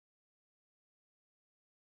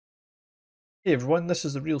Hey everyone, this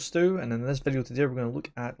is the Real Stu, and in this video today we're going to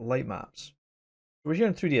look at Lightmaps. We're here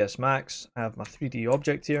in 3ds Max. I have my 3D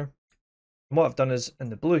object here, and what I've done is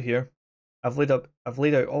in the blue here, I've laid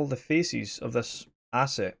out all the faces of this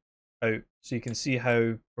asset out, so you can see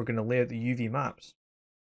how we're going to lay out the UV maps.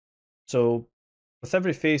 So with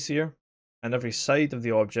every face here and every side of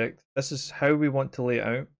the object, this is how we want to lay it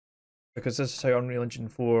out, because this is how Unreal Engine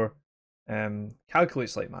 4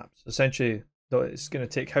 calculates Lightmaps. Essentially, it's going to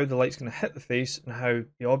take how the light's going to hit the face and how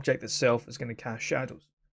the object itself is going to cast shadows.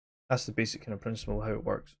 That's the basic kind of principle of how it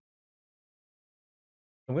works.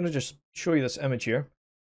 I'm going to just show you this image here.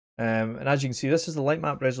 And as you can see, this is the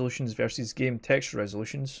lightmap resolutions versus game texture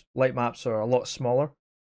resolutions. Lightmaps are a lot smaller.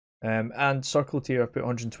 And circle here I've put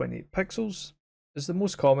 128 pixels. This is the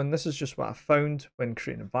most common. This is just what I found when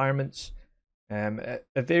creating environments. It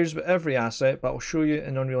varies with every asset, but I'll show you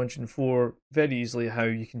in Unreal Engine 4 very easily how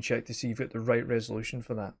you can check to see if you've got the right resolution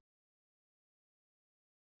for that.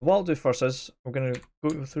 What I'll do first is I'm going to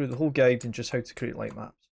go through the whole guide and just how to create light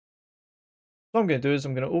maps. What I'm going to do is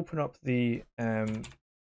I'm going to open up the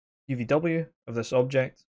UVW of this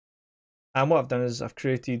object, and what I've done is I've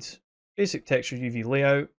created basic texture UV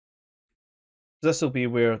layout. This will be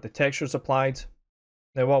where the texture is applied.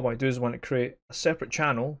 Now what I want to do is I want to create a separate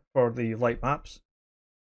channel for the light maps.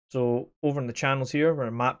 So over in the channels here, we're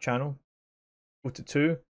a map channel. Go to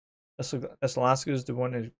 2. This will ask us, do we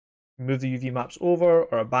want to move the UV maps over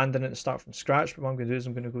or abandon it and start from scratch? But what I'm going to do is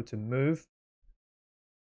I'm going to go to move.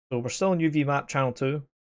 So we're still in UV map channel 2.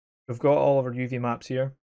 We've got all of our UV maps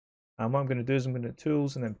here. And what I'm going to do is I'm going to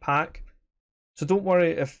tools and then pack. So don't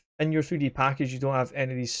worry if in your 3D package you don't have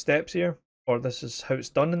any of these steps here, or this is how it's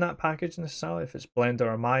done in that package necessarily. If it's Blender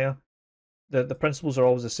or Maya, the principles are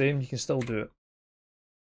always the same. You can still do it.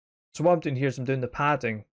 So what I'm doing here is I'm doing the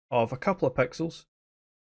padding of a couple of pixels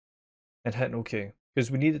and hitting OK, because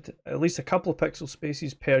we needed at least a couple of pixel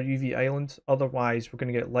spaces per UV island. Otherwise we're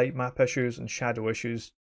going to get light map issues and shadow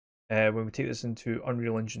issues when we take this into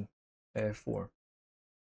Unreal Engine 4.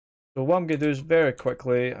 So what I'm going to do is very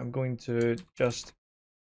quickly, I'm going to just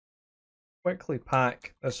quickly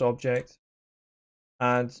pack this object.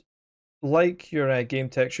 And like your game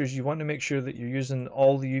textures, you want to make sure that you're using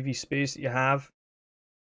all the UV space that you have.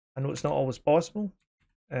 I know it's not always possible,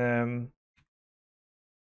 but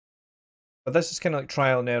this is kind of like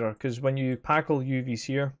trial and error, because when you pack all the UVs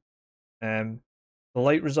here, the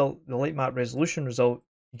light map resolution result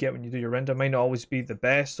you get when you do your render might not always be the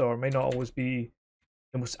best, or might not always be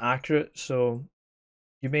the most accurate. So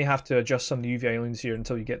you may have to adjust some of the UV islands here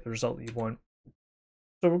until you get the result that you want.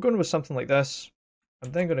 So we're going with something like this.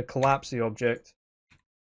 I'm then going to collapse the object.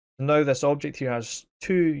 Now this object here has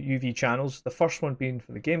 2 UV channels, the first one being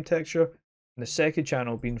for the game texture, and the second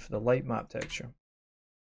channel being for the light map texture.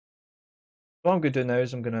 What I'm going to do now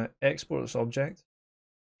is I'm going to export this object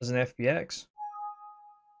as an FBX.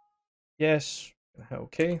 Yes,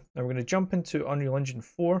 okay. Now we're going to jump into Unreal Engine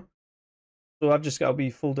 4. So I've just got a wee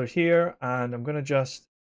folder here, and I'm going to just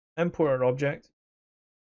import our object.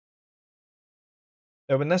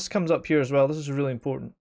 Now when this comes up here as well, this is really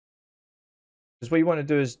important, because what you want to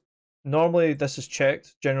do is, normally this is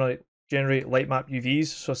checked, generate lightmap UVs.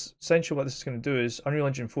 So essentially what this is going to do is Unreal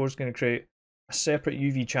Engine 4 is going to create a separate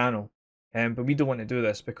UV channel, but we don't want to do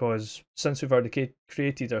this, because since we've already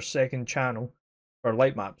created our second channel for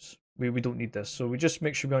lightmaps, we don't need this. So we just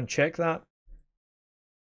make sure we uncheck that.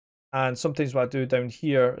 And sometimes what I do down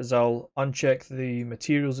here is I'll uncheck the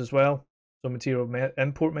materials as well. So material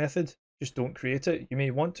import method, just don't create it. You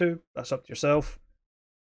may want to, that's up to yourself.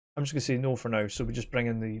 I'm just going to say no for now, so we just bring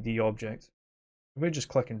in the object. We'll just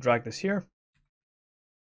click and drag this here.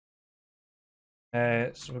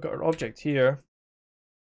 So we've got our object here.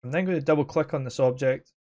 I'm then going to double click on this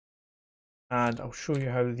object, and I'll show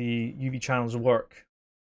you how the UV channels work.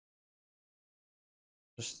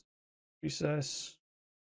 Just recess.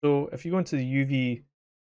 So if you go into the UV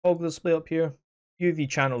toggle display up here, UV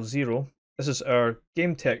channel 0, this is our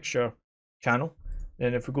game texture channel.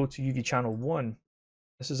 Then if we go to UV channel 1,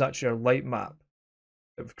 this is actually our light map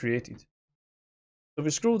that we've created. So if we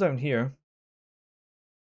scroll down here,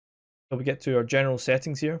 so we get to our general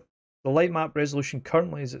settings here. The light map resolution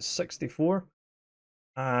currently is at 64,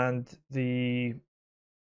 and the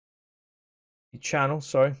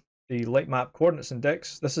light map coordinates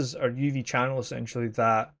index, this is our UV channel essentially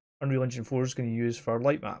that Unreal Engine 4 is going to use for our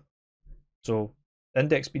light map. So the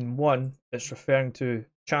index being 1, it's referring to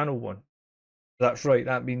channel 1. So that's right,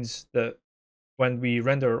 that means that when we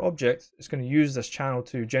render our object, it's going to use this channel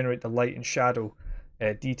to generate the light and shadow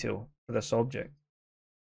detail for this object.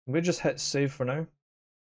 I'm going to just hit save for now.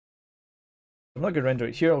 I'm not going to render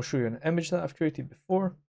it here, I'll show you an image that I've created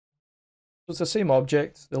before. it's the same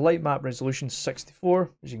object. The light map resolution is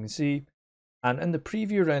 64, as you can see. And in the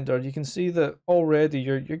preview render, you can see that already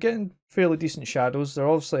you're getting fairly decent shadows. They're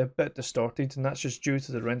obviously a bit distorted, and that's just due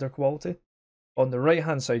to the render quality. On the right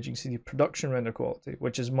hand side, you can see the production render quality,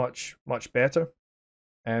 which is much better.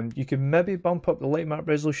 You can maybe bump up the light map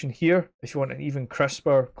resolution here if you want an even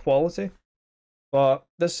crisper quality. But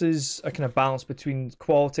this is a kind of balance between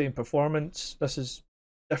quality and performance. This is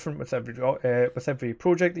different with every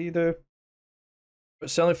project that you do.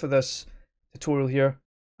 But certainly for this tutorial here,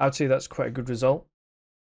 I would say that's quite a good result.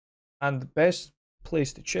 And the best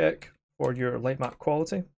place to check for your light map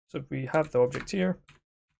quality, so if we have the object here,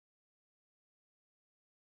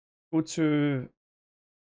 go to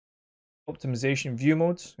optimization view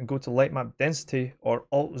modes and go to light map density, or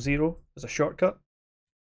Alt-0 as a shortcut.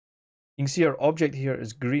 You can see our object here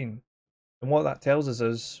is green, and what that tells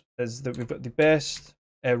us is that we've got the best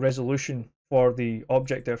resolution for the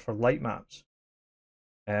object there for light maps.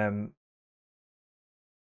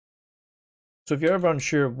 So if you're ever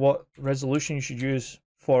unsure what resolution you should use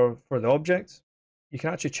for the object, you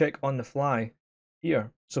can actually check on the fly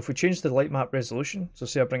here. So if we change the light map resolution, so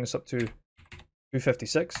say I bring this up to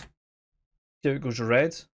 256, see how it goes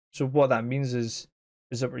red. So what that means is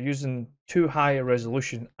that we're using too high a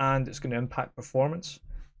resolution and it's going to impact performance,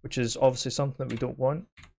 which is obviously something that we don't want.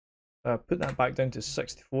 Put that back down to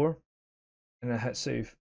 64 and then hit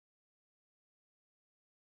save.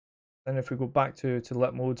 Then if we go back to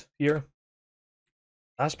lit mode here,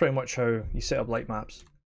 that's pretty much how you set up light maps.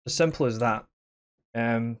 As simple as that.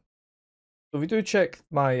 So if we do check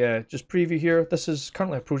my just preview here, this is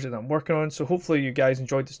currently a project that I'm working on, so hopefully you guys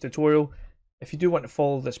enjoyed this tutorial. If you do want to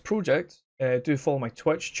follow this project, do follow my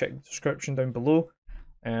Twitch, check the description down below.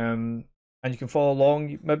 And you can follow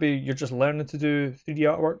along. Maybe you're just learning to do 3D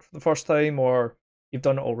artwork for the first time, or you've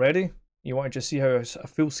done it already. You want to just see how a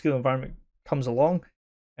full-scale environment comes along.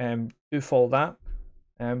 Do follow that.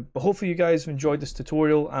 But hopefully you guys have enjoyed this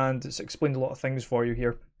tutorial and it's explained a lot of things for you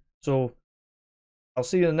here. So I'll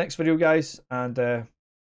see you in the next video, guys, and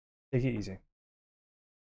take it easy.